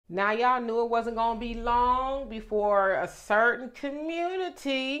Now y'all knew it wasn't going to be long before a certain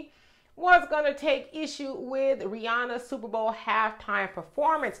community was going to take issue with Rihanna's Super Bowl halftime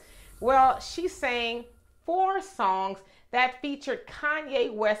performance. Well, she sang 4 songs that featured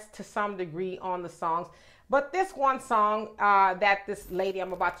Kanye West to some degree on the songs. But this one song that this lady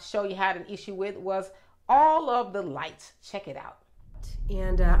I'm about to show you had an issue with was All of the Lights. Check it out.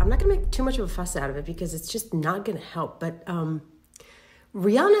 And I'm not going to make too much of a fuss out of it because it's just not going to help. But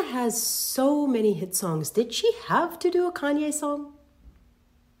Rihanna has so many hit songs. Did she have to do a Kanye song?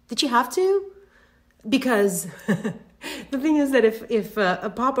 Did she have to? Because the thing is that if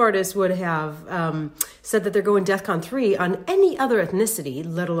a pop artist would have said that they're going DEFCON 3 on any other ethnicity,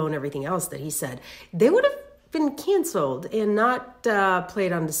 let alone everything else that he said, they would have been canceled and not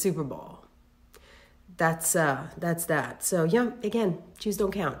played on the Super Bowl. That's that. So yeah, again, Jews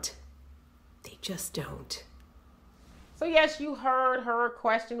don't count. They just don't. So yes, you heard her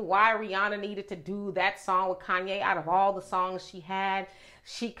question why Rihanna needed to do that song with Kanye. Out of all the songs she had,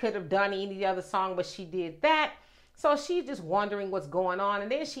 she could have done any other song, but she did that. So she's just wondering what's going on.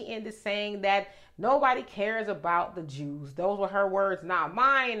 And then she ended saying that nobody cares about the Jews. Those were her words, not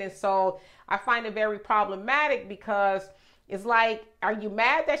mine. And so I find it very problematic because it's like, are you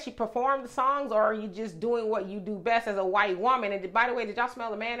mad that she performed the songs, or are you just doing what you do best as a white woman? And by the way, did y'all smell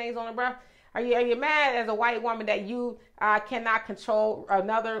the mayonnaise on her breath? Are you mad as a white woman that you cannot control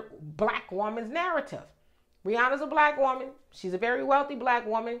another black woman's narrative? Rihanna's a black woman. She's a very wealthy black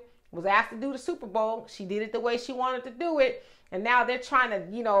woman. Was asked to do the Super Bowl. She did it the way she wanted to do it. And now they're trying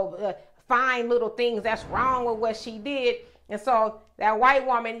to, find little things that's wrong with what she did. And so that white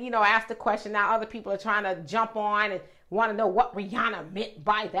woman, asked the question. Now other people are trying to jump on and want to know what Rihanna meant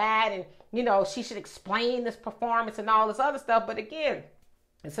by that. And, she should explain this performance and all this other stuff. But again,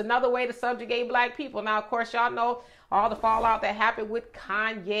 it's another way to subjugate black people. Now, of course, y'all know all the fallout that happened with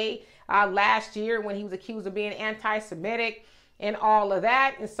Kanye last year when he was accused of being anti-Semitic and all of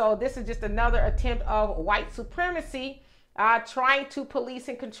that. And so this is just another attempt of white supremacy trying to police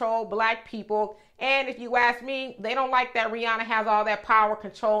and control black people. And if you ask me, they don't like that Rihanna has all that power,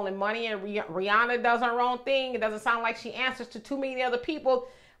 control, and money. And Rihanna does her own thing. It doesn't sound like she answers to too many other people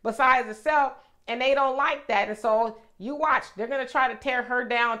besides herself. And they don't like that. And so you watch, they're going to try to tear her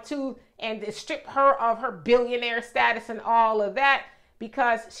down too and strip her of her billionaire status and all of that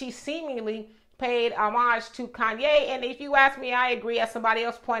because she seemingly paid homage to Kanye. And if you ask me, I agree. As somebody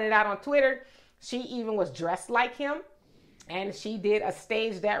else pointed out on Twitter, she even was dressed like him. And she did a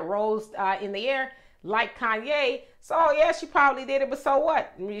stage that rose in the air like Kanye. So yeah, she probably did it, but so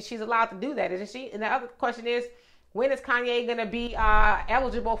what? I mean, she's allowed to do that, isn't she? And the other question is, when is Kanye going to be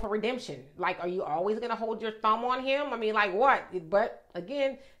eligible for redemption? Like, are you always going to hold your thumb on him? I mean, like what? But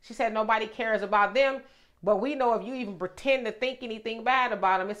again, she said nobody cares about them. But we know if you even pretend to think anything bad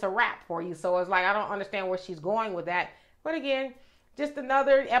about him, it's a wrap for you. So it's like, I don't understand where she's going with that. But again, just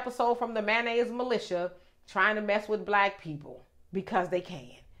another episode from the mayonnaise militia trying to mess with black people because they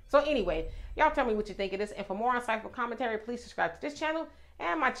can. So anyway, y'all tell me what you think of this. And for more insightful commentary, please subscribe to this channel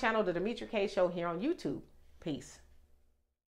and my channel, The Demetra K Show, here on YouTube. Peace.